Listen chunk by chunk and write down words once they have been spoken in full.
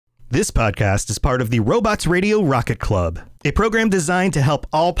This podcast is part of the Robots Radio Rocket Club, a program designed to help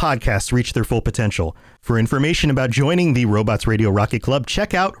all podcasts reach their full potential. For information about joining the Robots Radio Rocket Club,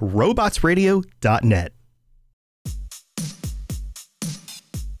 check out robotsradio.net.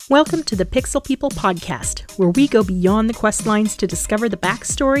 Welcome to the Pixel People podcast, where we go beyond the quest lines to discover the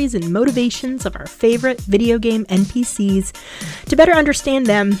backstories and motivations of our favorite video game NPCs to better understand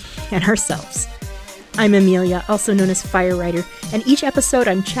them and ourselves. I'm Amelia, also known as Fire Writer, and each episode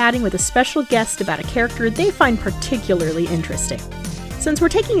I'm chatting with a special guest about a character they find particularly interesting. Since we're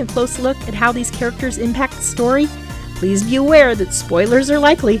taking a close look at how these characters impact the story, please be aware that spoilers are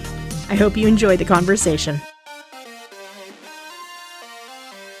likely. I hope you enjoy the conversation.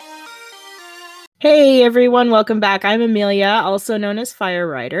 Hey everyone, welcome back. I'm Amelia, also known as Fire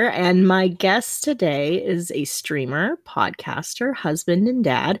Writer, and my guest today is a streamer, podcaster, husband, and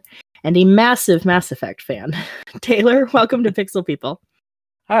dad, and a massive Mass Effect fan. Taylor, welcome to Pixel People.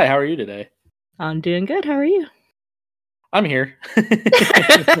 Hi, how are you today? I'm doing good. How are you? I'm here.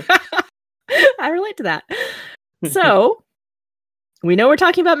 I relate to that. So, we know we're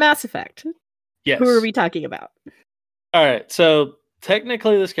talking about Mass Effect. Yes. Who are we talking about? All right, so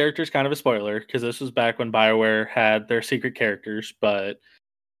technically this character is kind of a spoiler because this was back when BioWare had their secret characters, but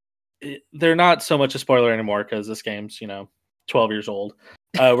they're not so much a spoiler anymore because this game's, 12 years old.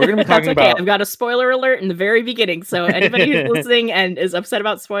 We're going to be talking about... I've got a spoiler alert in the very beginning, so anybody who's listening and is upset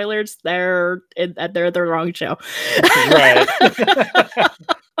about spoilers, they're at the wrong show. Right.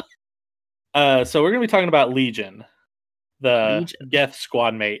 So we're going to be talking about Legion, the Geth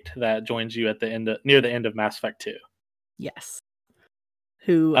squad mate that joins you at near the end of Mass Effect 2. Yes.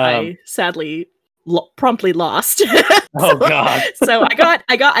 Who I sadly promptly lost. Oh God! So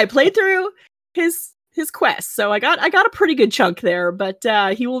I played through his quest, so I got a pretty good chunk there, but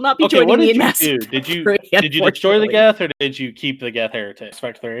he will not be joining me in Mass Effect 3. Did you destroy the Geth, or did you keep the Geth heritage? Mass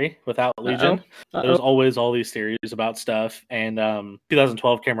Effect 3 without Legion. There's always all these theories about stuff, and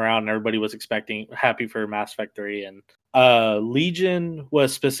 2012 came around, and everybody was happy for Mass Effect 3, and Legion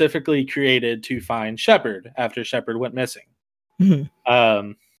was specifically created to find Shepard after Shepard went missing.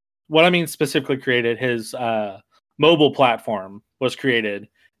 Mm-hmm. What I mean specifically created, his mobile platform was created,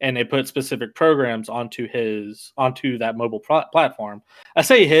 and they put specific programs onto that mobile platform. I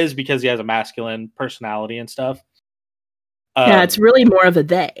say his because he has a masculine personality and stuff. Yeah, it's really more of a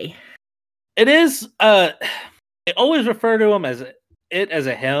they. It is. They always refer to him as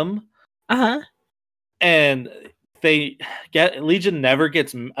a him. Uh-huh. And Legion never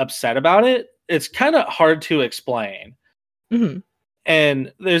gets upset about it. It's kind of hard to explain. Mm-hmm.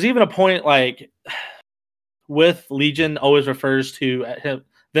 And there's even a point with Legion always refers to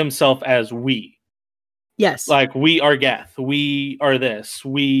themselves as we. Yes. Like, we are Geth. We are this.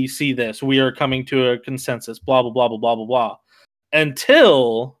 We see this. We are coming to a consensus. Blah, blah, blah, blah, blah, blah, blah.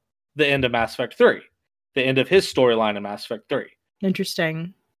 Until the end of Mass Effect 3. The end of his storyline in Mass Effect 3.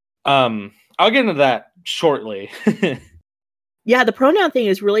 Interesting. I'll get into that shortly. Yeah, the pronoun thing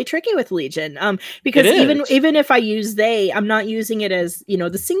is really tricky with Legion. Because even if I use they, I'm not using it as,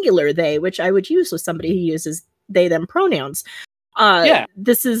 the singular they, which I would use with somebody who uses they, them pronouns.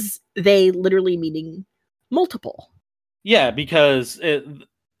 This is they literally meaning multiple. Yeah, because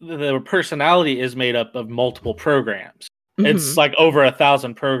the personality is made up of multiple programs. Mm-hmm. It's like over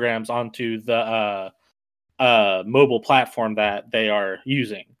 1,000 programs onto the mobile platform that they are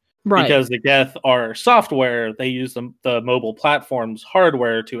using. Right. Because the Geth are software, they use the mobile platform's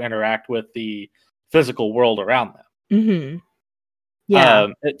hardware to interact with the physical world around them. Mm-hmm. Yeah.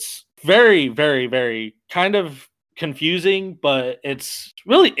 It's very, very, very kind of confusing, but it's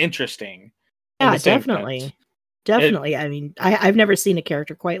really interesting. Yeah, definitely. Definitely. I mean, I've never seen a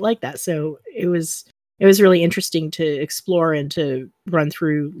character quite like that, so it was really interesting to explore and to run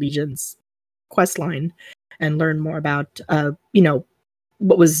through Legion's quest line and learn more about,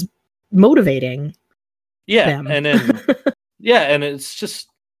 what was motivating them. And then and it's just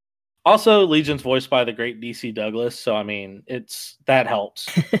also Legion's voiced by the great DC Douglas, so I mean that helps.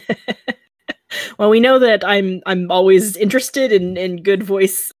 Well, we know that I'm always interested in good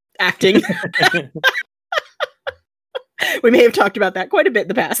voice acting. We may have talked about that quite a bit in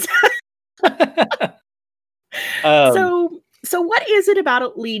the past. So what is it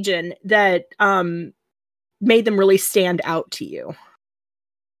about Legion that made them really stand out to you?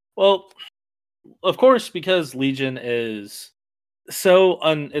 Well, of course, because Legion is so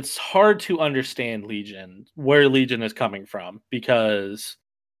it's hard to understand where Legion is coming from, because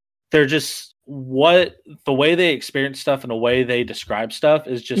they're just the way they experience stuff and the way they describe stuff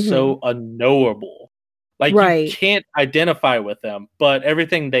is just so unknowable. Like, you can't identify with them, but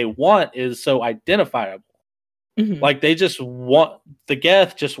everything they want is so identifiable. Mhm. Like they just want the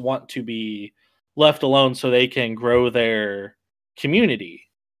Geth just want to be left alone so they can grow their community.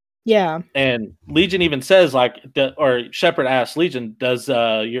 Yeah. And Legion even says or Shepard asks Legion, does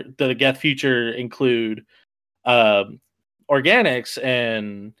do the Geth future include organics?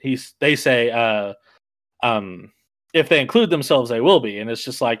 And they say if they include themselves, they will be. And it's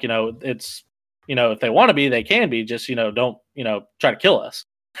just like, it's, if they want to be, they can be, just, don't, try to kill us.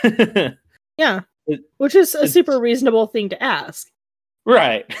 Yeah. Which is a super reasonable thing to ask.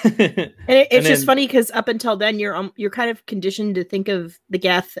 Right. And it's just funny because up until then, you're kind of conditioned to think of the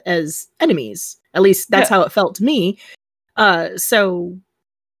Geth as enemies. At least that's how it felt to me. So.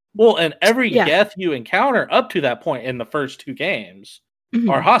 Well, and every Geth you encounter up to that point in the first 2 games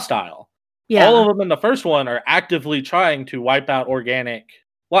are hostile. Yeah. All of them in the first one are actively trying to wipe out organic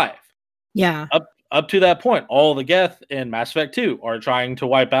life. Yeah. Up to that point, all the Geth in Mass Effect 2 are trying to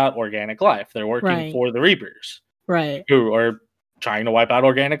wipe out organic life. They're working for the Reapers. Right. Who are trying to wipe out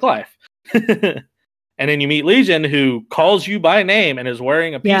organic life. And then you meet Legion, who calls you by name and is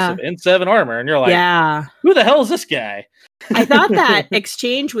wearing a piece of N7 armor. And you're like, who the hell is this guy? I thought that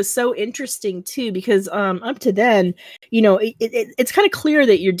exchange was so interesting, too, because up to then, it's kind of clear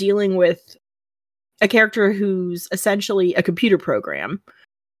that you're dealing with a character who's essentially a computer program.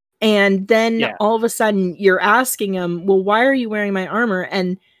 And then all of a sudden you're asking them, well, why are you wearing my armor?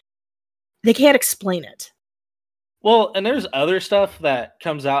 And they can't explain it. Well, and there's other stuff that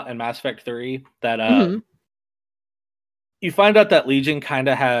comes out in Mass Effect 3 that you find out that Legion kind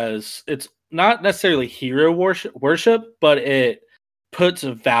of has, it's not necessarily hero worship, but it puts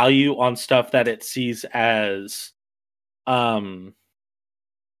a value on stuff that it sees as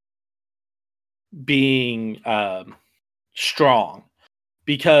being strong.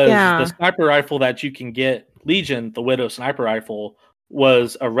 Because the sniper rifle that you can get, Legion, the Widow sniper rifle,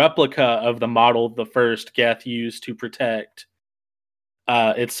 was a replica of the model the first Geth used to protect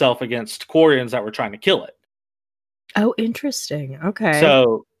itself against Quarians that were trying to kill it. Oh, interesting. Okay.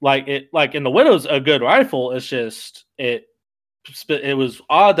 So, like in the Widow's a good rifle. It's just it was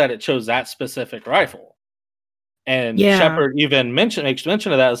odd that it chose that specific rifle. And Shepard even makes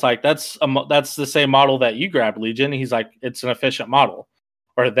mention of that. It's like that's the same model that you grabbed, Legion. He's like, it's an efficient model,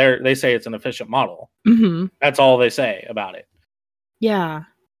 or they say it's an efficient model. Mm-hmm. That's all they say about it. Yeah.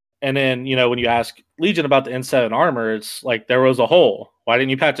 And then, when you ask Legion about the N7 armor, it's like, there was a hole. Why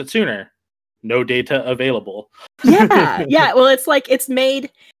didn't you patch it sooner? No data available. Yeah. Yeah. Well, it's like it's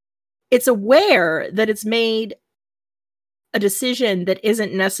aware that it's made a decision that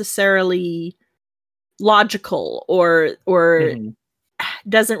isn't necessarily logical or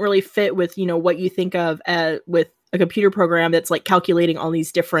doesn't really fit with, what you think of with a computer program that's like calculating all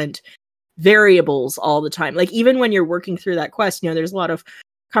these different variables all the time. Like even when you're working through that quest, there's a lot of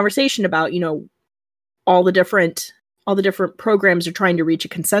conversation about, all the different programs are trying to reach a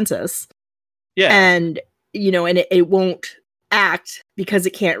consensus. Yeah. And, and it won't act because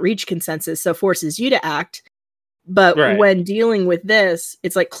it can't reach consensus. So forces you to act. But when dealing with this,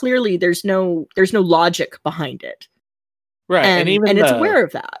 it's like clearly there's no logic behind it. Right. And it's aware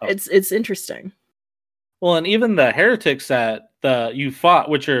of that. It's interesting. Well, and even the heretics that you fought,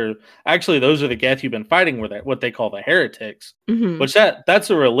 which are actually those are the Geth you've been fighting with, what they call the heretics, which that's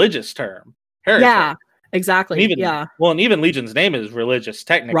a religious term. Heretic. Yeah, exactly. And even Legion's name is religious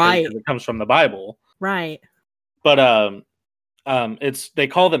technically because it comes from the Bible. Right. But they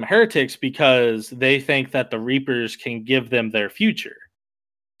call them heretics because they think that the Reapers can give them their future.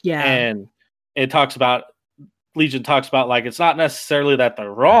 Yeah. And Legion talks about like it's not necessarily that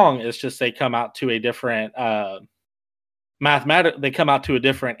they're wrong, it's just they come out to a different they come out to a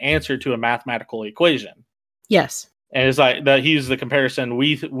different answer to a mathematical equation. Yes. And it's like that he used the comparison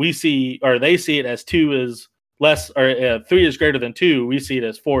we see, or they see it as 2 is less, or 3 is greater than 2. We see it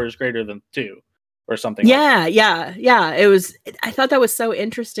as 4 is greater than 2, or something. Yeah, like that. Yeah. It was. I thought that was so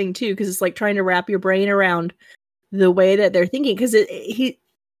interesting too, because it's like trying to wrap your brain around the way that they're thinking. Because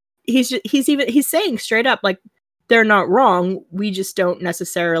he's saying straight up like they're not wrong. We just don't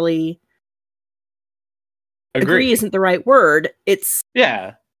necessarily agree. Isn't the right word. It's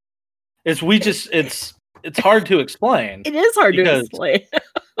It's hard to explain. It is hard to explain.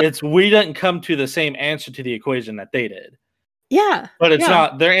 We didn't come to the same answer to the equation that they did. Yeah. But it's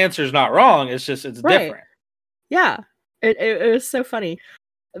not, their answer's not wrong. It's just, it's different. Yeah. It was so funny.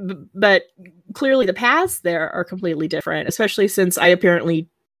 But clearly the paths there are completely different, especially since I apparently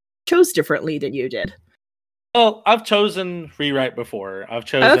chose differently than you did. Well, I've chosen rewrite before. I've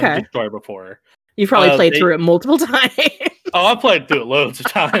chosen destroy before. You probably played through it multiple times. Oh, I've played through it loads of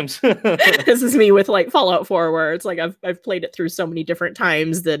times. This is me with like Fallout 4, where it's like I've played it through so many different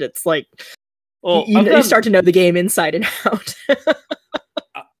times that it's like Well, you start to know the game inside and out.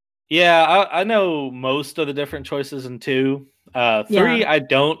 Yeah, I know most of the different choices in 2. 3, I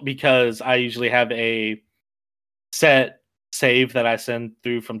don't, because I usually have a set save that I send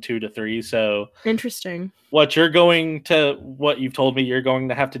through from 2 to 3. So interesting. What you've told me you're going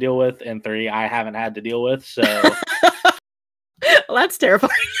to have to deal with in 3, I haven't had to deal with. So well, that's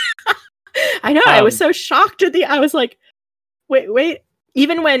terrifying. I know. I was so shocked I was like, wait.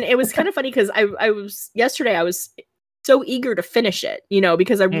 Even when it was kind of funny because I was so eager to finish it,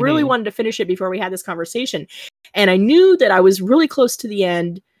 because I really wanted to finish it before we had this conversation. And I knew that I was really close to the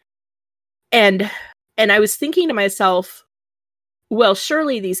end. And I was thinking to myself, well,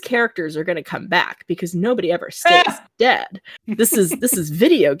 surely these characters are going to come back because nobody ever stays dead. This is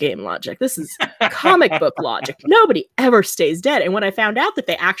video game logic. This is comic book logic. Nobody ever stays dead. And when I found out that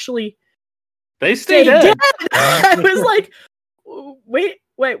they stay dead, I was like, wait,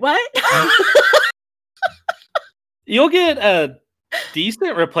 what? You'll get a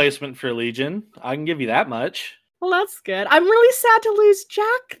decent replacement for Legion. I can give you that much. Well, that's good. I'm really sad to lose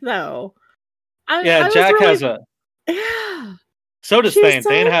Jack, though. Jack has a... Yeah. So does Thane.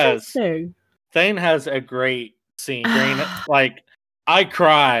 Thane has a great scene. Like, I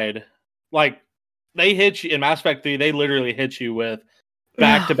cried. Like, they hit you in Mass Effect 3. They literally hit you with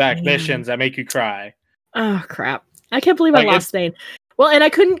back-to-back missions that make you cry. Oh, crap. I can't believe I lost Thane. Well, and I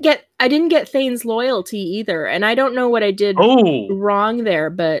didn't get Thane's loyalty either, and I don't know what I did wrong there,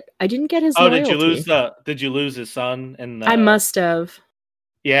 but I didn't get his loyalty. Did you lose his son? I must have.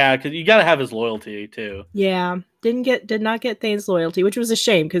 Yeah, because you gotta have his loyalty too. Yeah, did not get Thane's loyalty, which was a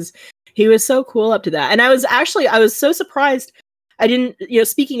shame because he was so cool up to that. And I was so surprised. I didn't,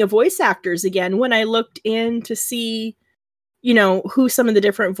 speaking of voice actors again, when I looked in to see, who some of the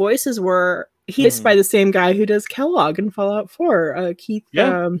different voices were, he's by the same guy who does Kellogg in Fallout 4, Keith.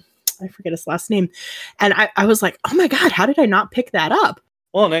 Yeah. I forget his last name, and I was like, oh my god, how did I not pick that up?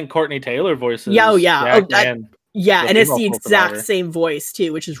 Well, and then Courtney Taylor voices. Yeah, and it's the exact same voice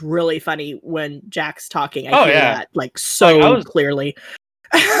too, which is really funny when Jack's talking. I hear that so clearly.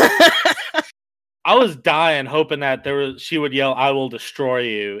 I was dying hoping that she would yell, "I will destroy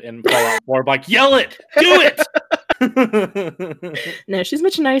you" in Fallout 4. Like, yell it, do it. No, she's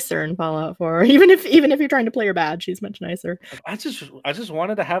much nicer in Fallout 4. Even if you're trying to play her bad, she's much nicer. I just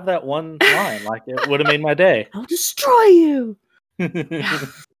wanted to have that one line. Like, it would have made my day. I'll destroy you. Yeah.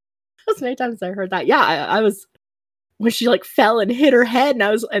 As many times I heard that. Yeah, I was when she fell and hit her head,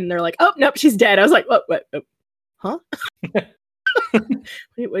 and they're like, "Oh nope, she's dead." I was like, "What? Huh?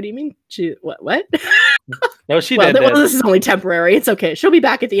 Wait, what do you mean? What? No, she dead. Well, this is only temporary. It's okay. She'll be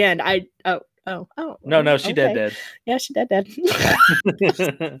back at the end. No, she dead. Yeah, she dead.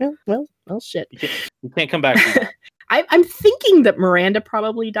 well, shit. You can't come back. I'm thinking that Miranda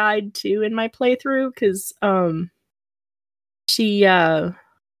probably died too in my playthrough because she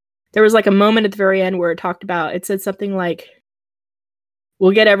there was a moment at the very end where it said something like,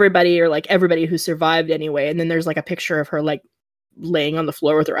 we'll get everybody, or everybody who survived anyway, and then there's a picture of her laying on the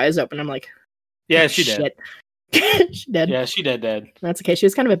floor with her eyes open. I'm like, yeah, she did. She did. Yeah, she dead. That's okay. She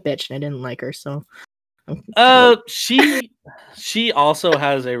was kind of a bitch and I didn't like her, so she also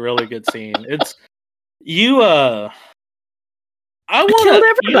has a really good scene. It's you I killed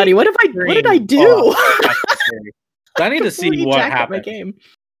everybody. What did I do? I need to see what happened. My game.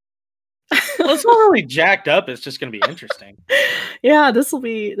 Well, it's not really jacked up. It's just going to be interesting. Yeah, this will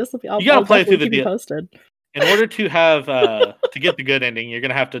be. You got to play through the DLC. Posted. In order to have to get the good ending, you're going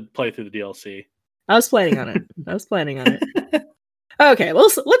to have to play through the DLC. I was planning on it. Okay, well,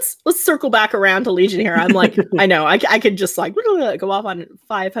 let's circle back around to Legion here. I'm like, I know I could just go off on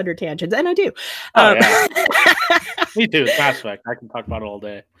 500 tangents, and I do. Yeah. Me too. It's Mass Effect. I can talk about it all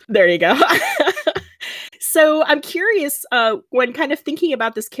day. There you go. So I'm curious, when kind of thinking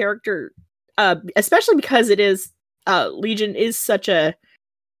about this character, especially because it is Legion is such a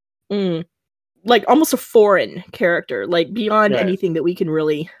almost a foreign character, beyond anything that we can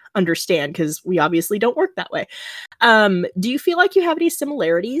really understand, because we obviously don't work that way. Do you feel like you have any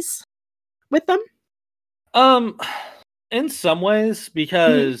similarities with them? In some ways,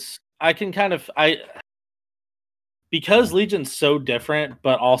 because I can because Legion's so different,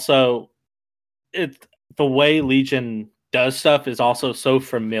 but also the way Legion does stuff is also so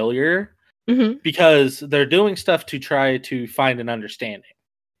familiar, because they're doing stuff to try to find an understanding.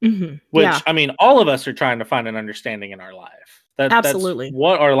 Which, I mean, all of us are trying to find an understanding in our life. Absolutely. That's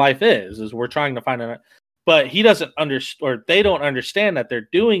what our life is we're trying to find but he doesn't understand, or they don't understand that they're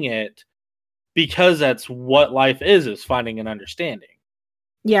doing it because that's what life is finding an understanding.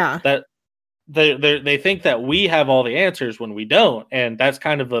 Yeah. That they think that we have all the answers when we don't, and that's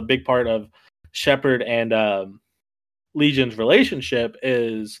kind of a big part of Shepard and Legion's relationship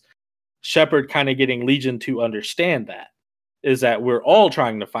is Shepard kind of getting Legion to understand that we're all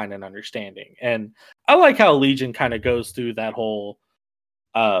trying to find an understanding. And I like how Legion kind of goes through that whole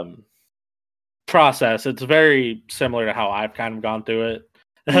process. It's very similar to how I've kind of gone through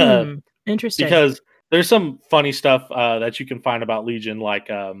it. Interesting. Because there's some funny stuff that you can find about Legion, like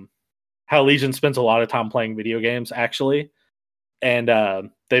how Legion spends a lot of time playing video games, actually. And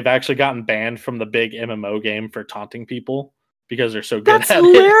they've actually gotten banned from the big MMO game for taunting people because they're so good That's at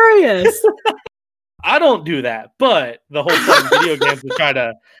hilarious. it. I don't do that, but the whole point of video games is try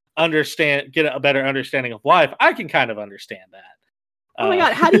to get a better understanding of life. I can kind of understand that. Oh my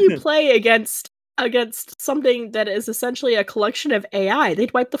god, how do you play against something that is essentially a collection of AI?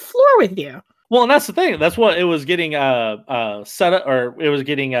 They'd wipe the floor with you. Well, and that's the thing. That's what it was getting set up, or it was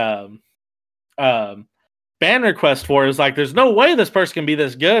getting ban request for. Is like, there's no way this person can be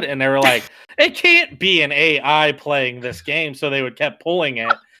this good, and they were like, it can't be an AI playing this game, so they would kept pulling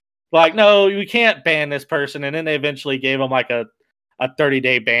it. Like, no, you can't ban this person, and then they eventually gave them like a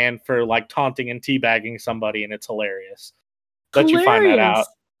 30-day ban for like taunting and teabagging somebody, and it's hilarious. Let you find that out.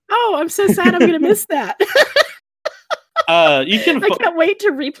 Oh, I'm so sad. I'm gonna miss that. You can. I can't wait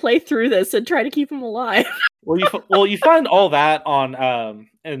to replay through this and try to keep him alive. You find all that on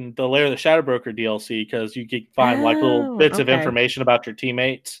in the Lair of the Shadow Broker DLC, because you can find like little bits of information about your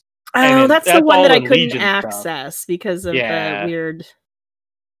teammates. Oh, that's the one that I couldn't access because of the weird.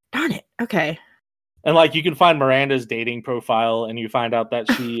 Darn it. Okay. And like, you can find Miranda's dating profile, and you find out that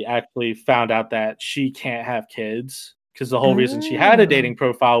she actually found out that she can't have kids, because the whole reason she had a dating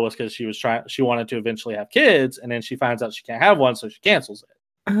profile was because she wanted to eventually have kids, and then she finds out she can't have one, so she cancels it.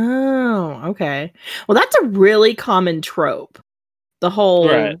 Oh, okay. Well, that's a really common trope. The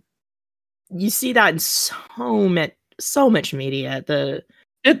whole you see that in so much media.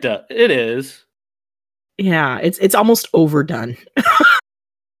 It is. Yeah, it's almost overdone.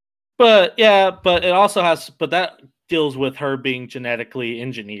 But it also but that deals with her being genetically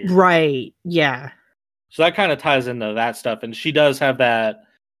engineered. Right. Yeah. So that kind of ties into that stuff. And she does have that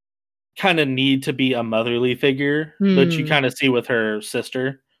kind of need to be a motherly figure that you kind of see with her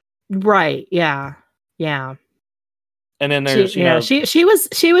sister. Right. Yeah. Yeah. And then there's, she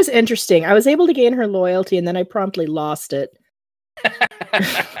was interesting. I was able to gain her loyalty, and then I promptly lost it.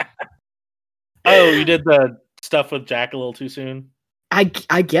 Oh, you did the stuff with Jack a little too soon? I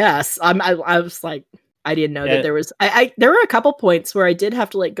guess. I was like, I didn't know that there was. There were a couple points where I did have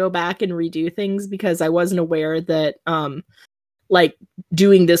to like go back and redo things because I wasn't aware that like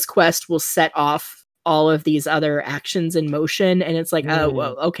doing this quest will set off all of these other actions in motion, and it's like, oh,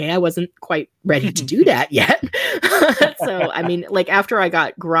 well, okay, I wasn't quite ready to do that yet. So I mean, like after I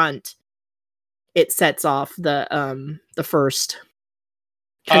got Grunt, it sets off the first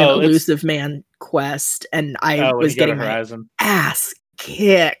kind of elusive man quest, and I was getting my ass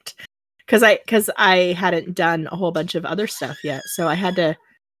kicked because I hadn't done a whole bunch of other stuff yet, so I had to.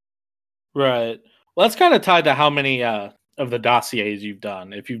 Right. Well, that's kind of tied to how many of the dossiers you've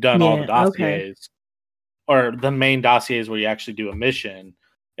done. If you've done all the dossiers, or the main dossiers where you actually do a mission,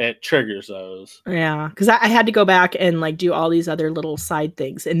 it triggers those. Yeah, because I had to go back and like do all these other little side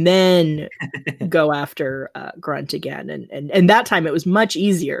things, and then go after Grunt again, and that time it was much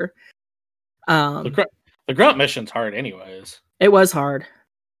easier. The Grunt mission's hard, anyways. It was hard.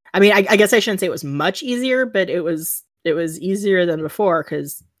 I mean, I guess I shouldn't say it was much easier, but it was easier than before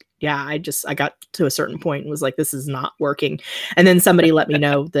because I got to a certain point and was like, this is not working. And then somebody let me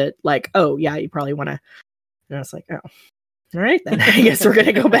know that like, oh yeah, you probably want to. And I was like, oh, all right, then I guess we're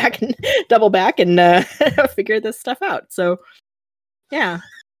gonna go back and double back and figure this stuff out. So yeah.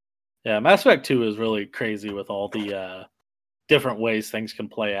 Mass Effect 2 is really crazy with all the different ways things can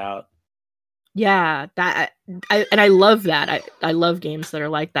play out. Yeah, I love that. I love games that are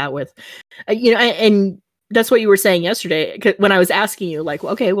like that with, and that's what you were saying yesterday when I was asking you, like,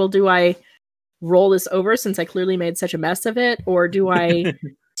 okay, well, do I roll this over since I clearly made such a mess of it, or do I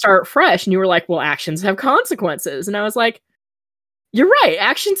start fresh? And you were like, well, actions have consequences, and I was like, you're right,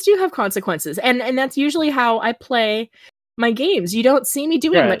 actions do have consequences, and that's usually how I play my games. You don't see me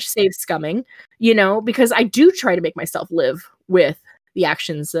doing much save scumming, because I do try to make myself live with the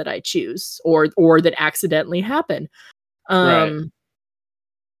actions that I choose or that accidentally happen.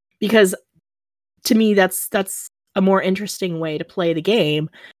 Because to me, that's a more interesting way to play the game.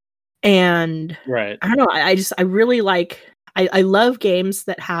 And I don't know. I really like, I love games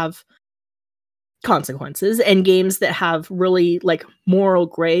that have consequences and games that have really like moral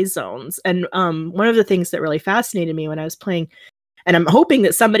gray zones. And one of the things that really fascinated me when I was playing, and I'm hoping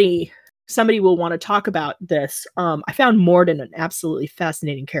that somebody somebody will want to talk about this, I found Morden an absolutely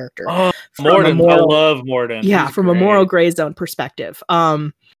fascinating character. Oh, Morden, I love Morden. Yeah, He's from great. a moral gray zone perspective.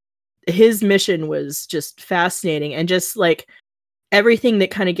 His mission was just fascinating, and just like everything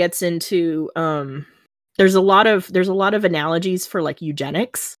that kind of gets into there's a lot of analogies for like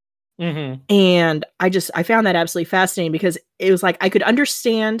eugenics. Mm-hmm. And I found that absolutely fascinating, because it was like I could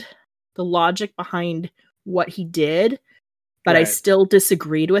understand the logic behind what he did, but I still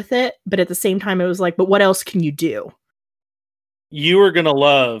disagreed with it. But at the same time, it was like, but what else can you do? You are going to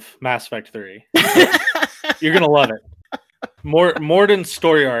love Mass Effect 3. You're going to love it. Morden's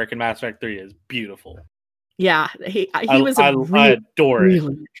story arc in Mass Effect 3 is beautiful. Yeah, he was a I adore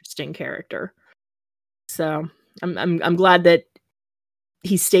really interesting character. So I'm glad that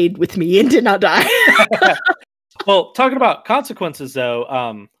he stayed with me and did not die. Well, talking about consequences,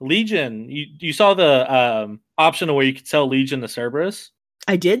 though, Legion, you saw the option where you could sell Legion to Cerberus?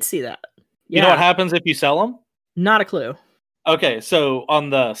 I did see that. Yeah. You know what happens if you sell them? Not a clue. Okay, so on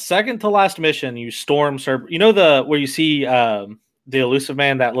the second to last mission, you storm Cerberus. You know where you see the Elusive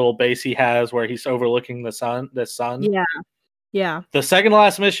Man, that little base he has where he's overlooking the sun? Yeah. Yeah. The second to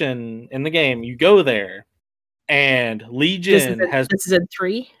last mission in the game, you go there, and Legion This is in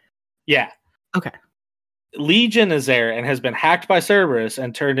 3? Yeah. Okay. Legion is there and has been hacked by Cerberus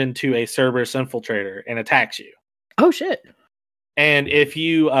and turned into a Cerberus infiltrator and attacks you. Oh shit. And if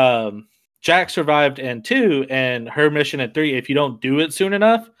you Jack survived in 2 and her mission in 3, if you don't do it soon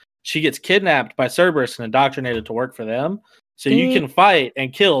enough, she gets kidnapped by Cerberus and indoctrinated to work for them. So you can fight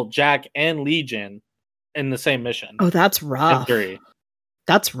and kill Jack and Legion in the same mission. Oh, that's rough. In 3.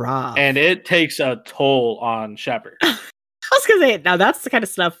 That's rough. And it takes a toll on Shepard. I was gonna say, now that's the kind of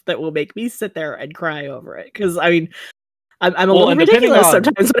stuff that will make me sit there and cry over it. Because I mean, I'm a little ridiculous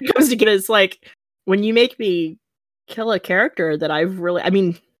sometimes when it comes to it's like when you make me kill a character that I've really, I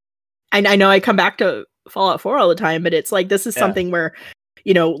mean, I know I come back to Fallout 4 all the time, but it's like this is something where,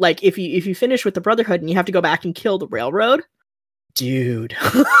 you know, like if you finish with the Brotherhood and you have to go back and kill the Railroad, dude.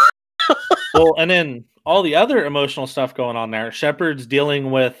 Well, and then all the other emotional stuff going on there. Shepard's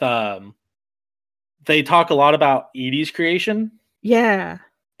dealing with they talk a lot about Edie's creation. Yeah.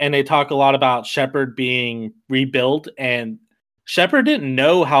 And they talk a lot about Shepard being rebuilt, and Shepard didn't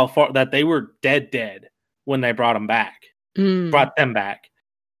know how far that they were dead when they brought them back.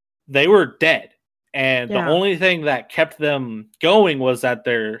 They were dead. And the only thing that kept them going was that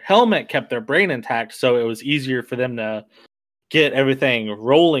their helmet kept their brain intact, so it was easier for them to get everything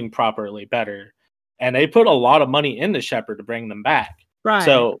rolling properly better. And they put a lot of money into Shepard to bring them back. Right.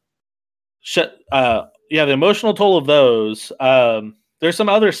 So the emotional toll of those. There's some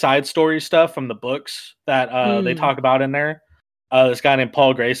other side story stuff from the books that they talk about in there. This guy named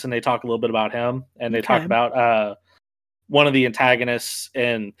Paul Grayson, they talk a little bit about him, and they talk about one of the antagonists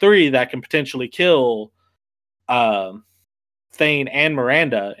in 3 that can potentially kill Thane and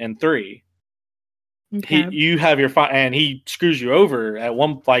Miranda in 3. Okay. You have your and he screws you over at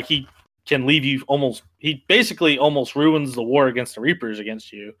one. Like he can leave you almost. He basically almost ruins the war against the Reapers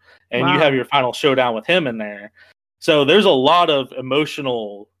against you, and you have your final showdown with him in there. So there's a lot of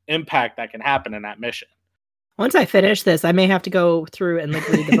emotional impact that can happen in that mission. Once I finish this, I may have to go through and like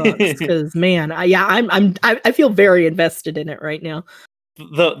read the books because man, I feel very invested in it right now.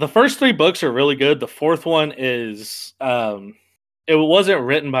 The first 3 books are really good. The 4th one is it wasn't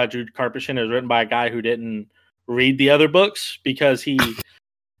written by Drew Karpyshyn. It was written by a guy who didn't read the other books because he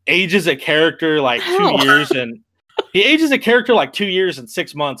ages a character like 2 years and he ages a character like 2 years and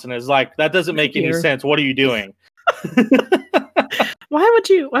 6 months and is like, that doesn't make any sense. What are you doing? Why would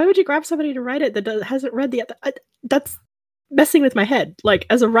you grab somebody to write it that hasn't read the other? That's messing with my head. Like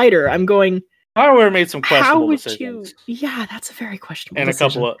as a writer, I'm going. I would have made some questionable decisions. Yeah, that's a very questionable. And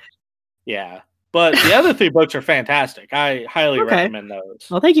decision. A couple of but the other 3 books are fantastic. I highly recommend those.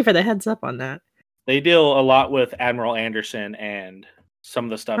 Well, thank you for the heads up on that. They deal a lot with Admiral Anderson and some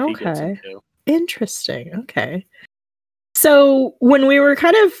of the stuff he gets into. Interesting. Okay. So when we were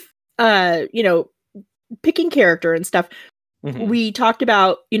kind of, picking character and stuff, we talked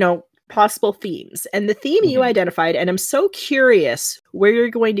about, possible themes, and the theme you identified, and I'm so curious where you're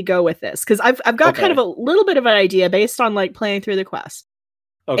going to go with this because I've got kind of a little bit of an idea based on like playing through the quest.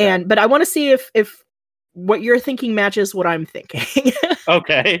 Okay. But I want to see if what you're thinking matches what I'm thinking.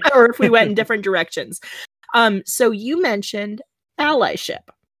 Okay. Or if we went in different directions. So you mentioned allyship.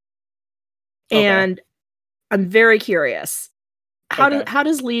 And I'm very curious. How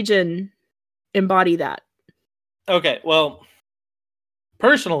does Legion embody that? Okay, well,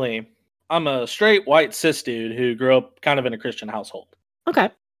 personally, I'm a straight white cis dude who grew up kind of in a Christian household. Okay.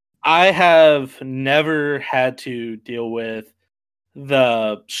 I have never had to deal with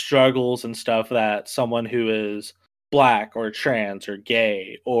the struggles and stuff that someone who is black or trans or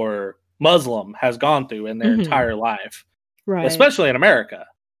gay or Muslim has gone through in their entire life, Right. especially in America,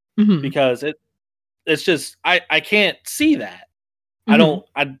 Mhm. because it's just I can't see that.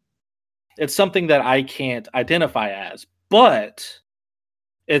 It's something that I can't identify as, but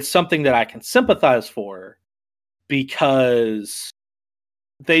it's something that I can sympathize for because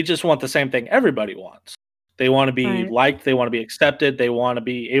they just want the same thing everybody wants. They want to be Right. liked, they want to be accepted, they want to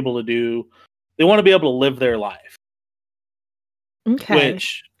be able to live their life. Okay.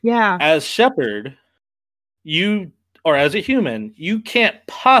 Which, Yeah. as Shepherd, or as a human, you can't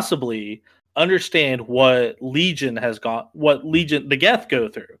possibly understand what the Geth go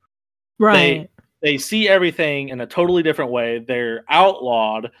through. Right. They see everything in a totally different way. They're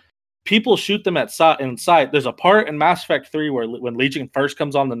outlawed. People shoot them in sight. There's a part in Mass Effect 3 where when Legion first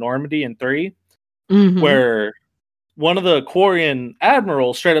comes on the Normandy in 3, where one of the Quarian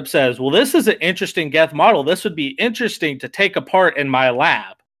admirals straight up says, well, this is an interesting Geth model. This would be interesting to take apart in my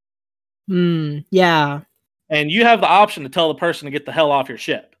lab. Yeah. And you have the option to tell the person to get the hell off your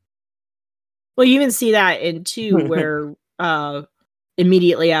ship. Well, you even see that in 2 where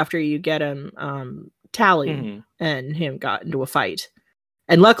immediately after you get him, Tally and him got into a fight.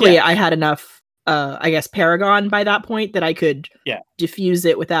 And luckily I had enough, I guess, Paragon by that point that I could diffuse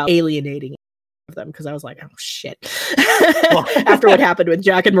it without alienating them, because I was like, oh shit. After what happened with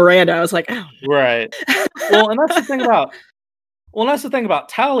Jack and Miranda, I was like, oh no. Right. And that's the thing about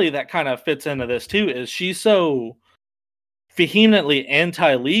Tally that kind of fits into this too, is she's so vehemently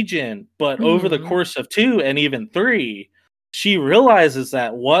anti-Legion, but over the course of 2 and even 3, she realizes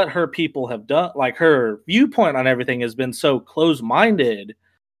that what her people have done, like her viewpoint on everything, has been so close-minded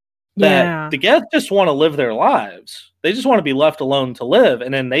that the Geth just want to live their lives. They just want to be left alone to live.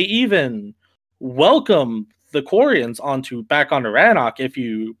 And then they even welcome the Quarians back onto Rannoch if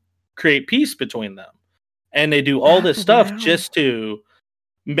you create peace between them. And they do all this stuff just to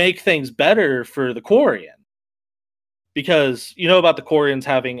make things better for the Quarian. Because you know about the Quarians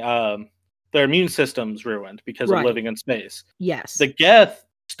having their immune systems ruined because of living in space. Yes. The Geth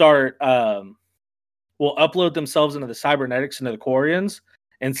will upload themselves into the cybernetics into the Quarians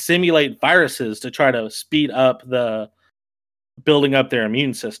and simulate viruses to try to speed up the building up their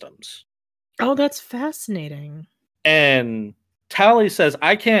immune systems. Oh, that's fascinating. And Tally says,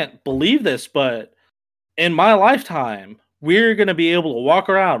 I can't believe this, but in my lifetime, we're going to be able to walk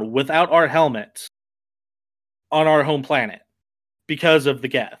around without our helmets on our home planet because of the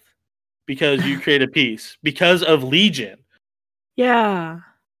Geth. Because you created peace. Because of Legion. Yeah.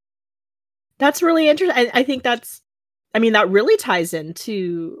 That's really interesting. I think that really ties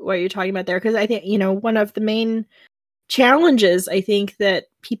into what you're talking about there, because I think, one of the main challenges I think that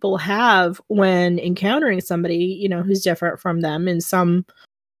people have when encountering somebody, who's different from them in some,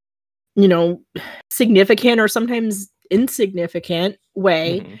 significant or sometimes insignificant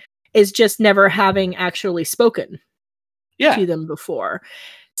way, is just never having actually spoken to them before.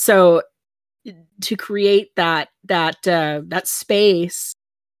 So to create that space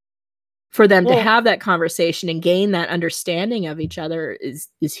for them to have that conversation and gain that understanding of each other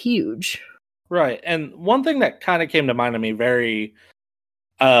is huge. Right. And one thing that kind of came to mind to me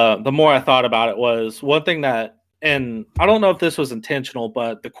the more I thought about it, was one thing that, and I don't know if this was intentional,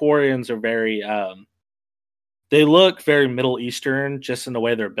 but the Quarians are very, they look very Middle Eastern just in the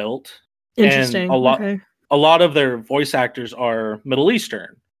way they're built. Interesting. And a lot of their voice actors are Middle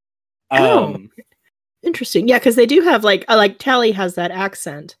Eastern. Interesting. Yeah, because they do have like Tally has that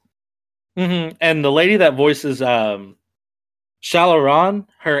accent. And the lady that voices Shalaran,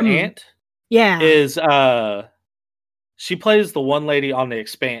 her aunt, is she plays the one lady on The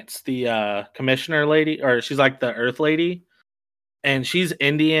Expanse, the commissioner lady, or she's like the Earth lady, and she's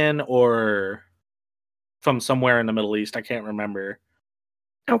Indian or from somewhere in the Middle East. I can't remember.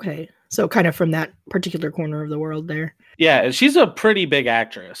 Okay, so kind of from that particular corner of the world there. Yeah, she's a pretty big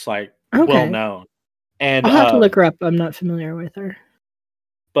actress, like well known. And I'll have to look her up. I'm not familiar with her.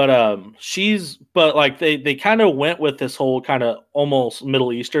 But they kind of went with this whole kind of almost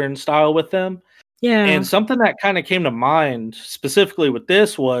Middle Eastern style with them. Yeah. And something that kind of came to mind specifically with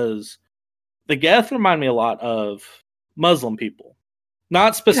this was the Geth remind me a lot of Muslim people.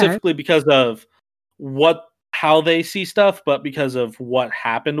 Not specifically because of how they see stuff, but because of what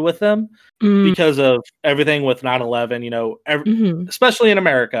happened with them. Because of everything with 9/11, especially in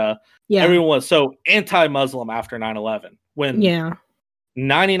America, everyone was so anti-Muslim after 9/11. When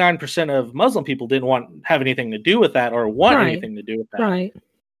 99% of Muslim people didn't have anything to do with that or want anything to do with that. Right.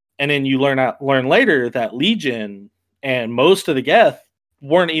 And then you learn later that Legion and most of the Geth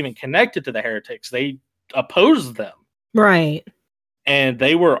weren't even connected to the heretics. They opposed them. Right. and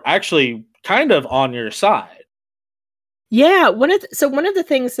they were actually kind of on your side. Yeah, one of the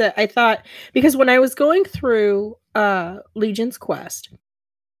things that I thought, because when I was going through Legion's Quest,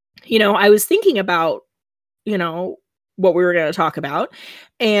 I was thinking about, what we were going to talk about,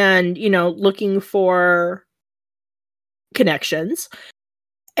 and looking for connections.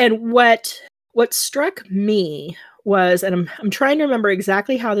 And what struck me was, and I'm trying to remember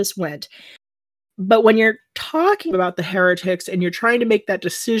exactly how this went, but when you're talking about the heretics and you're trying to make that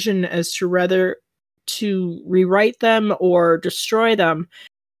decision as to whether to rewrite them or destroy them,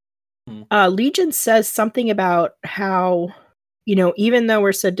 Legion says something about how, even though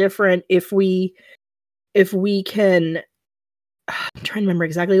we're so different, if we can, I'm trying to remember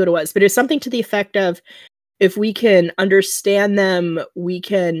exactly what it was, but it's something to the effect of, if we can understand them, we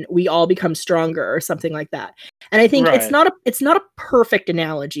all become stronger, or something like that. And I think it's not a perfect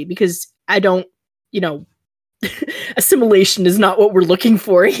analogy, because I don't, assimilation is not what we're looking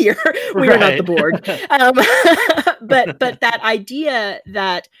for here. We are not the Borg. But that idea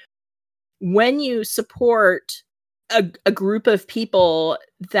that when you support a group of people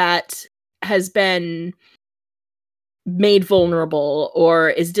that has been made vulnerable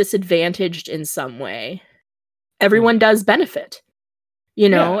or is disadvantaged in some way, everyone does benefit,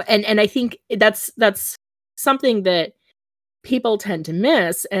 and I think that's something that people tend to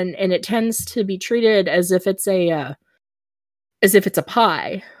miss, and it tends to be treated as if it's a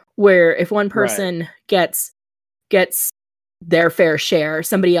pie, where if one person gets their fair share,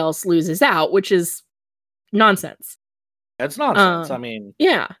 somebody else loses out, which is nonsense. That's nonsense. I mean,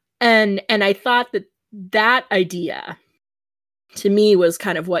 yeah, and I thought that idea to me was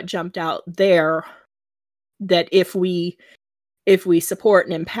kind of what jumped out there, that if we support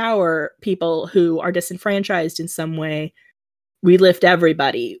and empower people who are disenfranchised in some way, we lift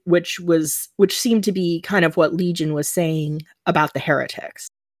everybody, which seemed to be kind of what Legion was saying about the heretics.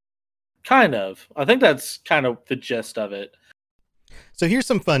 Kind of. I think that's kind of the gist of it. So here's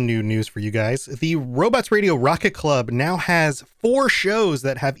some fun new news for you guys. The Robots Radio Rocket Club now has 4 shows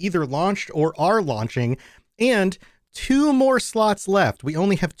that have either launched or are launching, and 2 more slots left. We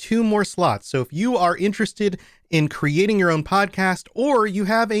only have 2 more slots. So if you are interested in creating your own podcast, or you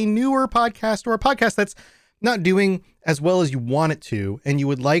have a newer podcast or a podcast that's not doing as well as you want it to, and you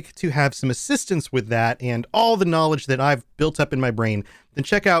would like to have some assistance with that and all the knowledge that I've built up in my brain, then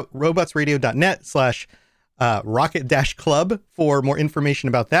check out robotsradio.net/rocket-club for more information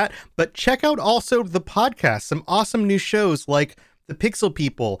about that. But check out also the podcast, some awesome new shows like The Pixel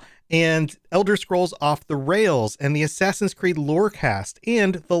People and Elder Scrolls Off the Rails and the Assassin's Creed Lorecast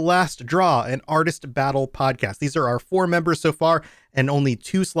and The Last Draw, an artist battle podcast. These are our 4 members so far and only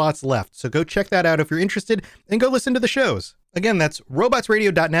 2 slots left. So go check that out if you're interested and go listen to the shows. Again, that's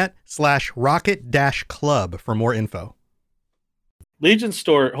robotsradio.net/rocket-club for more info. Legion's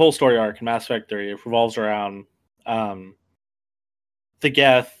whole story arc in Mass Effect 3 revolves around the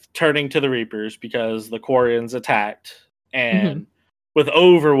Geth turning to the Reapers because the Quarians attacked and with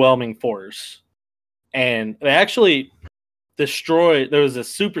overwhelming force. And they actually destroyed, there was a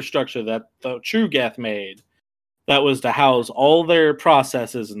superstructure that the true Geth made that was to house all their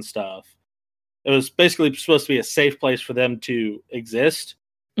processes and stuff. It was basically supposed to be a safe place for them to exist.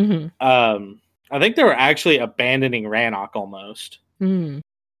 I think they were actually abandoning Rannoch almost.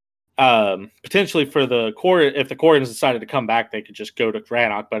 Potentially for the core, if the Quarians decided to come back, they could just go to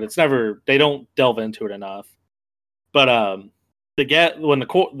Rannoch, but it's never, they don't delve into it enough. But when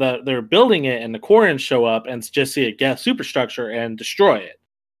they're building it and the Quarians show up and just see a Geth superstructure and destroy it.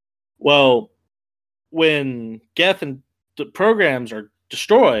 Well, when Geth and the programs are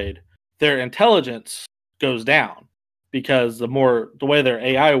destroyed, their intelligence goes down because the way their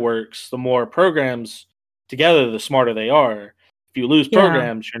AI works, the more programs together, the smarter they are. If you lose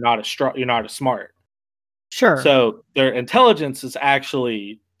programs, you're not as smart. Sure. So their intelligence is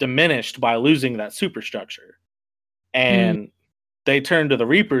actually diminished by losing that superstructure. And they turn to the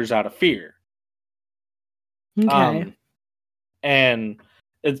Reapers out of fear. Okay. And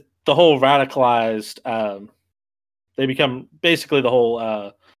it's the whole radicalized, they become basically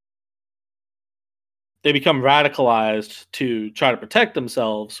they become radicalized to try to protect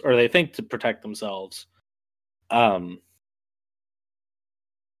themselves, or they think to protect themselves. And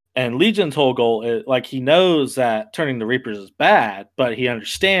Legion's whole goal is, like, he knows that turning the Reapers is bad, but he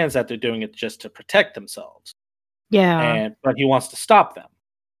understands that they're doing it just to protect themselves. Yeah. But he wants to stop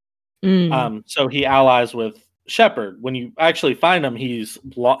them. So he allies with Shepard. When you actually find him, he's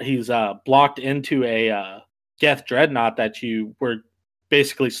blocked into a Geth dreadnought that you were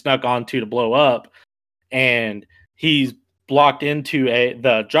basically snuck onto to blow up, and he's blocked into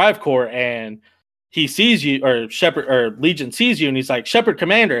the drive core, and he sees you, or Shepard or Legion sees you, and he's like, "Shepard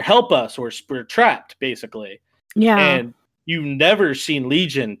Commander, help us! We're trapped, basically." Yeah. And you've never seen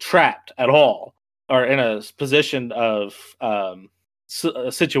Legion trapped at all, or in a position of a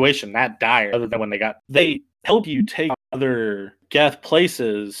situation that dire, other than when they help you take other Geth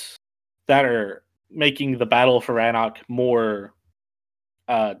places that are making the Battle for Rannoch more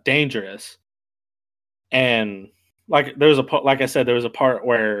dangerous. And like I said, there was a part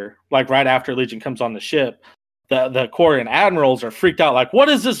where, like, right after Legion comes on the ship, the Quarian admirals are freaked out, like, what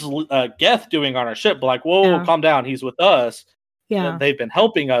is this Geth doing on our ship? But like, whoa, calm down, he's with us. Yeah, they've been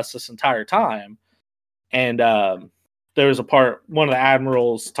helping us this entire time. And there was a part, one of the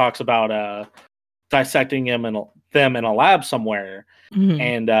admirals talks about dissecting them in a lab somewhere. Mm-hmm.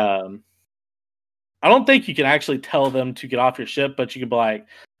 And I don't think you can actually tell them to get off your ship, but you can be like,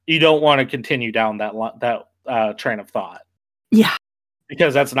 you don't want to continue down that train of thought. Yeah.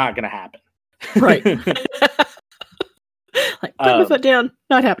 Because that's not going to happen. Right. Like, put my foot down.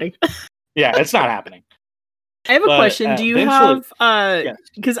 Not happening. Yeah, it's not happening. I have a question. Do you have yes.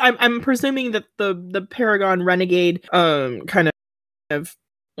 Because I'm presuming that the Paragon Renegade kind of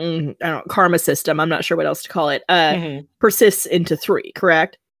I don't know, karma system, I'm not sure what else to call it, persists into 3,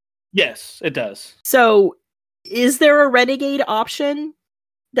 correct? Yes, it does. So is there a Renegade option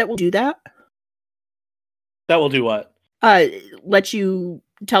that will do that? That will do what? Let you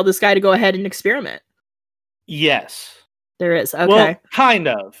tell this guy to go ahead and experiment. Yes. There is. Okay. Well, kind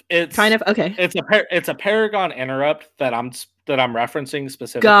of. It's kind of okay. It's a Paragon interrupt that I'm referencing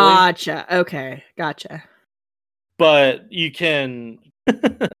specifically. Gotcha. Okay. Gotcha. But you can.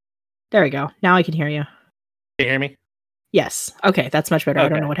 There we go. Now I can hear you. Can you hear me? Yes. Okay, that's much better. Okay. I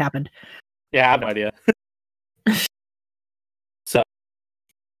don't know what happened. Yeah, I have no idea. So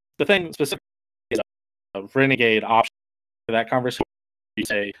the thing specifically is a Renegade option for that conversation. You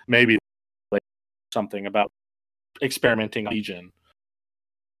say maybe something about experimenting on Legion.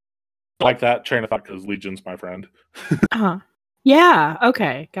 Like that train of thought, because Legion's my friend. Yeah,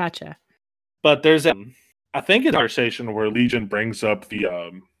 okay, gotcha. But there's I think it's a conversation where Legion brings up the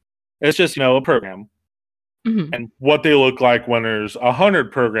it's just, a program. Mm-hmm. And what they look like when there's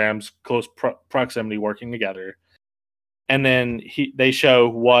 100 programs close proximity working together. And then they show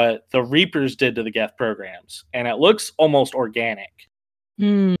what the Reapers did to the Geth programs, and it looks almost organic.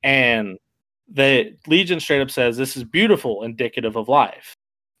 And the Legion straight up says this is beautiful, indicative of life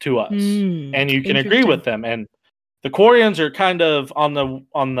to us, and you can agree with them. And the Quarians are kind of on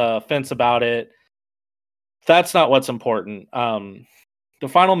the fence about it. That's not what's important. The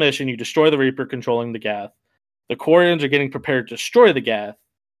final mission, you destroy the Reaper controlling the Geth. The Quarians are getting prepared to destroy the Geth.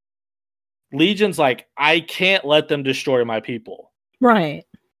 Legion's like, I can't let them destroy my people. Right.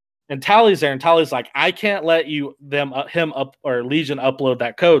 And Tally's there, and Tally's like, I can't let Legion upload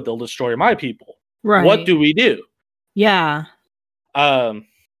that code. They'll destroy my people. Right. What do we do? Yeah.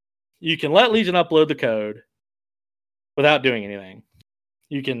 You can let Legion upload the code without doing anything.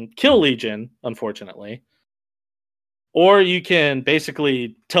 You can kill Legion, unfortunately. Or you can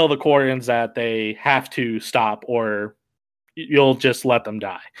basically tell the Quarians that they have to stop, or you'll just let them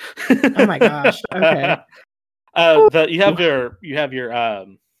die. Oh my gosh. Okay. You have your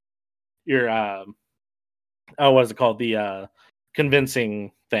what is it called? The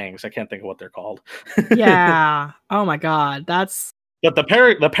convincing things. I can't think of what they're called. Yeah. Oh my god. But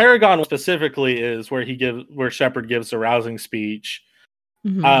the Paragon specifically is where Shepard gives a rousing speech.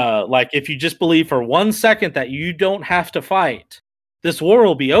 Like, if you just believe for 1 second that you don't have to fight, this war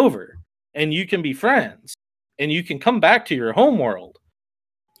will be over, and you can be friends, and you can come back to your home world.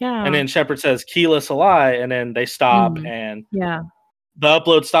 Yeah. And then Shepard says, "Keyless Ally," and then they stop, and the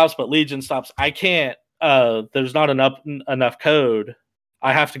upload stops, but Legion stops. I can't. There's not enough code.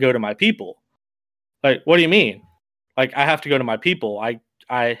 I have to go to my people. Like, what do you mean? Like, I have to go to my people. I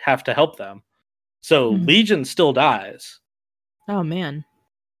have to help them. So Legion still dies. Oh man.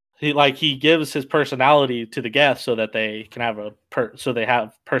 He gives his personality to the Geth so that they can have they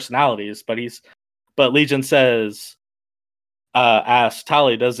have personalities. But Legion says, asks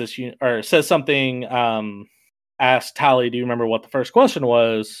Tally, says something. Asks Tally, do you remember what the first question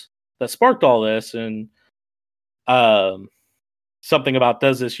was that sparked all this? And something about,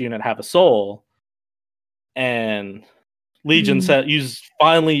 does this unit have a soul? And Legion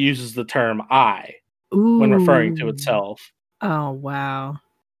finally uses the term "I" when referring to itself. Oh wow.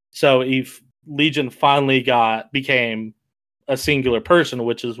 So if Legion finally became a singular person,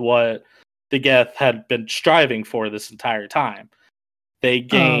 which is what the Geth had been striving for this entire time. They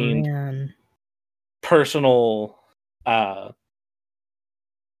gained personal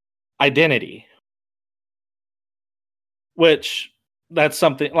identity, which that's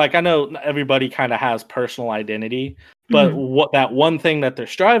something like I know everybody kind of has personal identity, but what that one thing that they're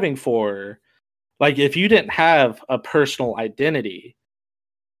striving for, like if you didn't have a personal identity,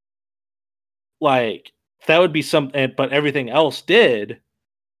 like that would be something, but everything else did,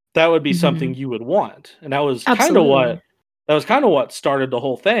 that would be something you would want. And that was kind of what started the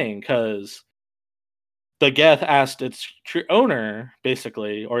whole thing, because the Geth asked its owner,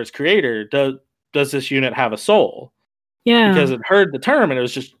 basically, or its creator, does this unit have a soul? Yeah. Because it heard the term and it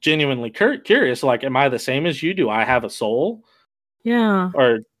was just genuinely curious. Like, am I the same as you? Do I have a soul? Yeah.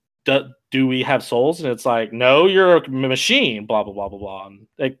 Or do we have souls? And it's like, no, you're a machine, blah, blah, blah, blah, blah. And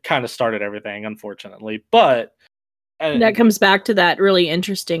it kind of started everything, unfortunately. But that comes back to that really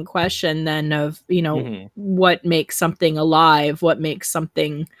interesting question then of, what makes something alive? What makes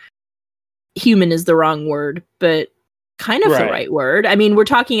something human is the wrong word, but kind of the right word. I mean, we're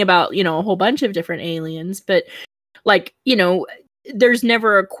talking about, a whole bunch of different aliens, but like, there's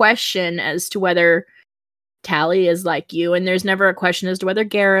never a question as to whether Tally is like you, and there's never a question as to whether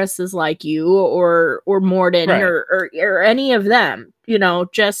Garrus is like you or Morden or any of them,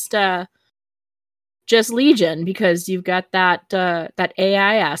 just Legion, because you've got that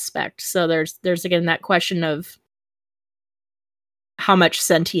AI aspect. So there's again that question of how much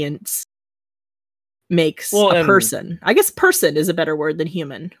sentience makes a person. I guess person is a better word than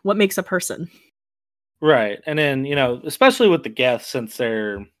human. What makes a person? Right. And then, especially with the Geth, since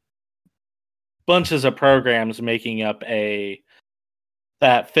they're bunches of programs making up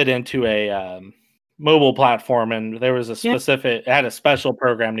that fit into a mobile platform, and there was it had a special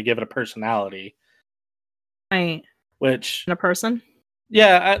program to give it a personality. Right. Which a person?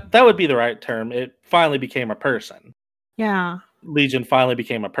 Yeah, that would be the right term. It finally became a person. Yeah. Legion finally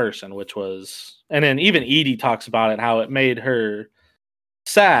became a person, which was, and then even Edie talks about it, how it made her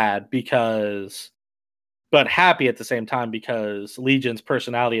sad but happy at the same time, because Legion's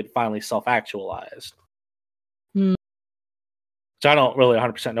personality had finally self-actualized. Which I don't really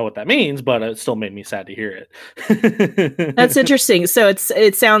 100% know what that means, but it still made me sad to hear it. That's interesting. So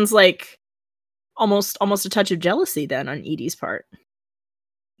it sounds like almost a touch of jealousy then on Edie's part.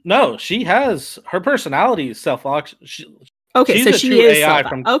 No, she has her personality is okay, so she is AI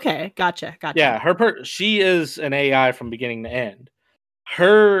okay, gotcha. Yeah, she is an AI from beginning to end.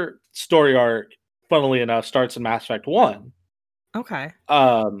 Her story arc, funnily enough, starts in Mass Effect 1. Okay.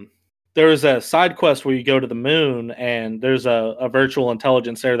 There's a side quest where you go to the moon, and there's a virtual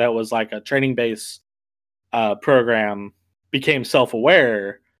intelligence there that was like a training base program, became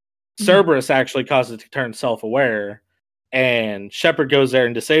self-aware. Cerberus actually caused it to turn self-aware, and Shepard goes there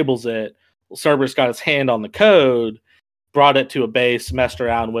and disables it. Cerberus got his hand on the code, brought it to a base, messed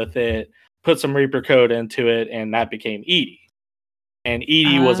around with it, put some Reaper code into it, and that became Edie. And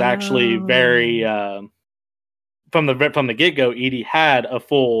Edie was actually very from the get-go, Edie had a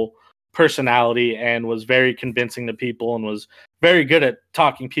full personality and was very convincing to people and was very good at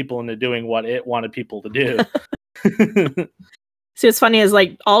talking people into doing what it wanted people to do. See, what's funny is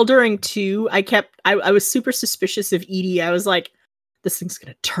like all during 2, I was super suspicious of Edie. I was like, this thing's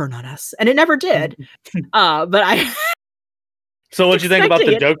gonna turn on us, and it never did. But I. So what'd you think about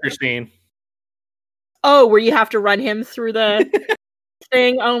the Joker scene? Oh, where you have to run him through the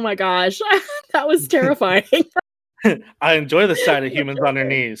thing? Oh my gosh, that was terrifying. I enjoy the sight of humans on their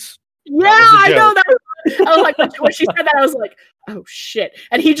knees. Yeah, I know that. I was like, when she said that, I was like, oh shit,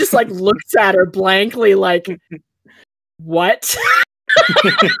 and he just like looks at her blankly, like. What? So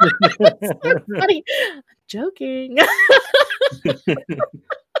funny. Joking.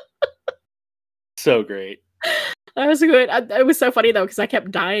 So great. That was good. It was so funny though, because I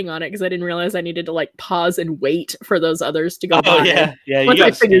kept dying on it because I didn't realize I needed to like pause and wait for those others to go by. Oh yeah. Once I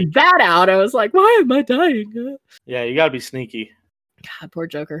figured that out, I was like, why am I dying? Yeah, you gotta be sneaky. God, poor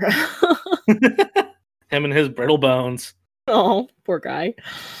Joker. Him and his brittle bones. Oh, poor guy.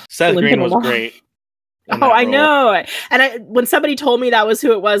 Seth Green was great. Oh, I know. And when somebody told me that was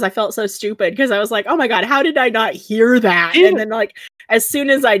who it was, I felt so stupid because I was like, oh my God, how did I not hear that? And then like, as soon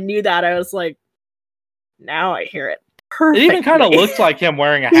as I knew that, I was like, now I hear it. Perfectly. It even kind of looks like him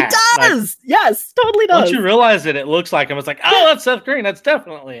wearing a hat. He does! Like, yes, totally does. Once you realize it looks like him. It's like, oh, that's Seth Green. That's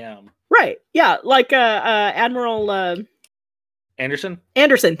definitely him. Right. Yeah. Like Admiral Anderson?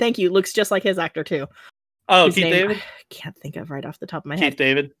 Anderson, thank you. Looks just like his actor too. Oh, Keith David? I can't think of right off the top of my head. Keith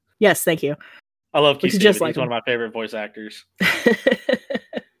David? Yes, thank you. I love Keith David. He's one of my favorite voice actors.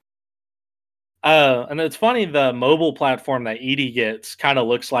 And it's funny, the mobile platform that Edie gets kind of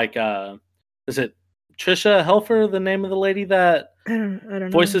looks like, is it Trisha Helfer, the name of the lady that I don't know.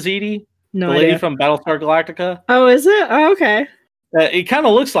 voices Edie? No the idea. lady from Battlestar Galactica? Oh, is it? Oh, okay. It kind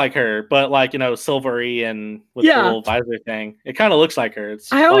of looks like her, but like, silvery and with the little visor thing. It kind of looks like her.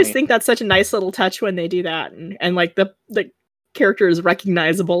 I always think that's such a nice little touch when they do that, and like the character is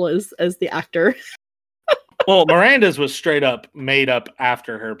recognizable as the actor. Well, Miranda's was straight up made up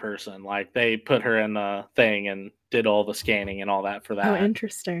after her person. Like they put her in the thing and did all the scanning and all that for that. Oh,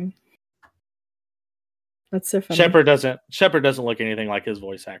 interesting. That's so funny. Shepard doesn't look anything like his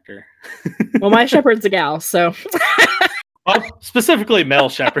voice actor. Well, my Shepard's a gal, so. Well, specifically male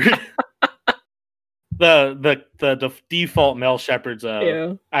Shepard. The default male Shepard's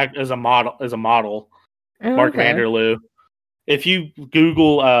is a model. Oh, Mark Vanderloo. If you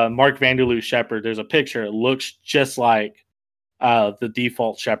Google Mark Vanderloo Shepard, there's a picture. It looks just like the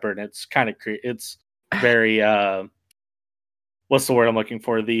default Shepard. It's kind of it's very what's the word I'm looking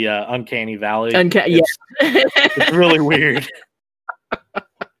for? The uncanny valley. It's really weird.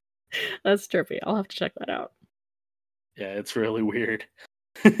 That's trippy. I'll have to check that out. Yeah, it's really weird.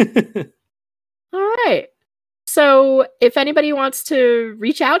 All right. So if anybody wants to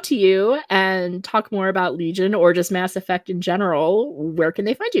reach out to you and talk more about Legion or just Mass Effect in general, where can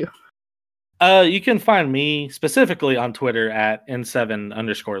they find you? You can find me specifically on Twitter at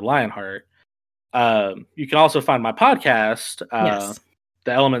N7_Lionheart. You can also find my podcast,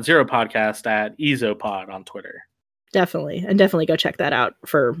 the Element Zero podcast, at EzoPod on Twitter. Definitely. And definitely go check that out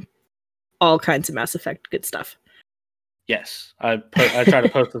for all kinds of Mass Effect good stuff. Yes, I try to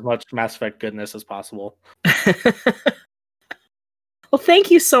post as much Mass Effect goodness as possible. Well,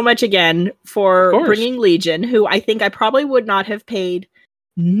 thank you so much again for bringing Legion, who I think I probably would not have paid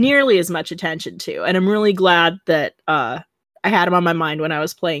nearly as much attention to. And I'm really glad that I had him on my mind when I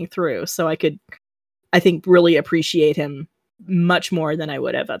was playing through, so I could, I think, really appreciate him much more than I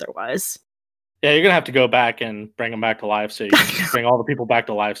would have otherwise. Yeah, you're going to have to go back and bring them back to life, so you can bring all the people back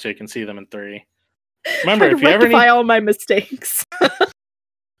to life so you can see them in 3. Remember, if you ever need all my mistakes.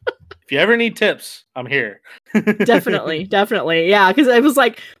 If you ever need tips, I'm here. Definitely. Yeah, because it was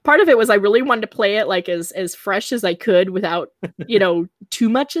like, part of it was I really wanted to play it like as fresh as I could without, too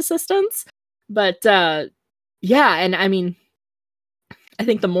much assistance. But yeah, and I mean, I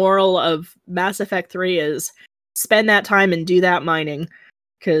think the moral of Mass Effect 3 is spend that time and do that mining.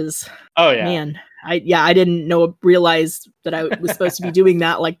 Because, man, I didn't realize that I was supposed to be doing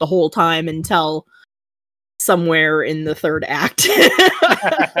that like the whole time until somewhere in the 3rd act.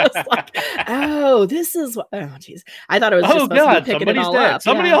 I was like, oh, this is what, oh, jeez. I thought it was just supposed to be picking it all dead. up.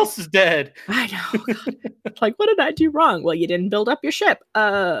 Somebody else is dead. I know. Like, what did I do wrong? Well, you didn't build up your ship.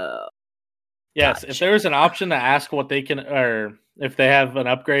 Yes, gotcha. If there was an option to ask what they can, or if they have an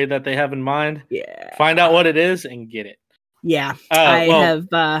upgrade that they have in mind, find out what it is and get it. Yeah, I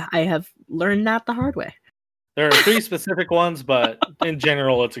have learned that the hard way. There are 3 specific ones, but in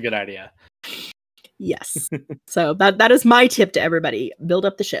general, it's a good idea. Yes. So that is my tip to everybody. Build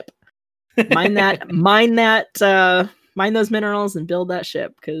up the ship. Mine those minerals and build that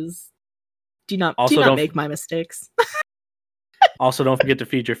ship, because do not make my mistakes. Also, don't forget to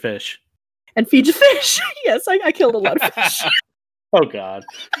feed your fish. And feed your fish. Yes, I killed a lot of fish. Oh, God.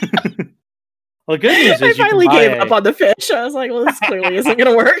 Well, the good news is I finally gave up on the fish. I was like, well, this clearly isn't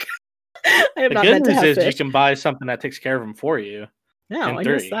going to work. I am not meant to have fish. The good news is you can buy something that takes care of them for you. No, I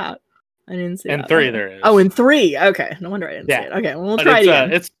missed that. I didn't see that. In 3 there is. Oh, in 3. Okay. No wonder I didn't see it. Okay, well, we'll try it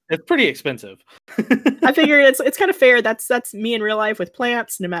again. It's pretty expensive. I figure it's kind of fair. That's me in real life with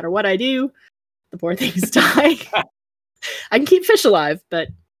plants. No matter what I do, the poor things die. I can keep fish alive, but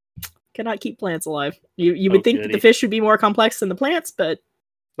cannot keep plants alive. You would think that the fish would be more complex than the plants, but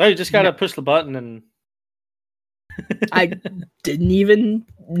no, you just gotta push the button and I didn't even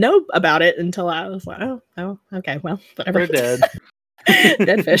know about it until I was like, oh, okay, well, whatever. They're dead.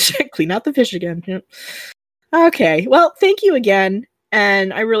 Dead fish. Clean out the fish again. Yep. Okay, well, thank you again,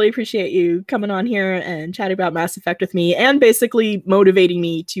 and I really appreciate you coming on here and chatting about Mass Effect with me, and basically motivating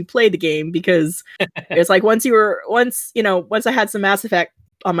me to play the game, because it's like once I had some Mass Effect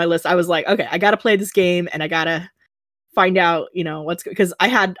on my list, I was like, okay, I gotta play this game, and I gotta find out, what's good, because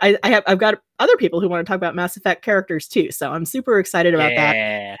I've got other people who want to talk about Mass Effect characters too, so I'm super excited about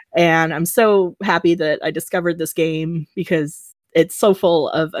that, and I'm so happy that I discovered this game, because it's so full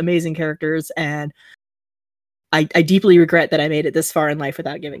of amazing characters, and I deeply regret that I made it this far in life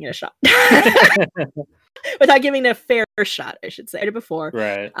without giving it a shot. Without giving it a fair shot, I should say. I did before.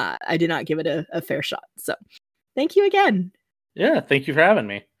 Right. I did not give it a fair shot. So thank you again. Yeah, thank you for having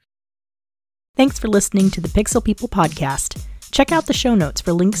me. Thanks for listening to the Pixel People podcast. Check out the show notes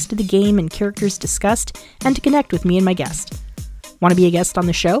for links to the game and characters discussed, and to connect with me and my guest. Want to be a guest on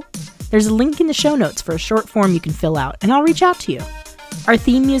the show? There's a link in the show notes for a short form you can fill out, and I'll reach out to you. Our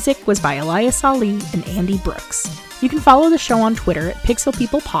theme music was by Elias Ali and Andy Brooks. You can follow the show on Twitter at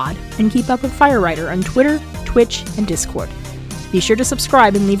PixelPeoplePod and keep up with Firewriter on Twitter, Twitch, and Discord. Be sure to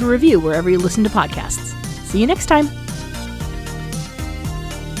subscribe and leave a review wherever you listen to podcasts. See you next time!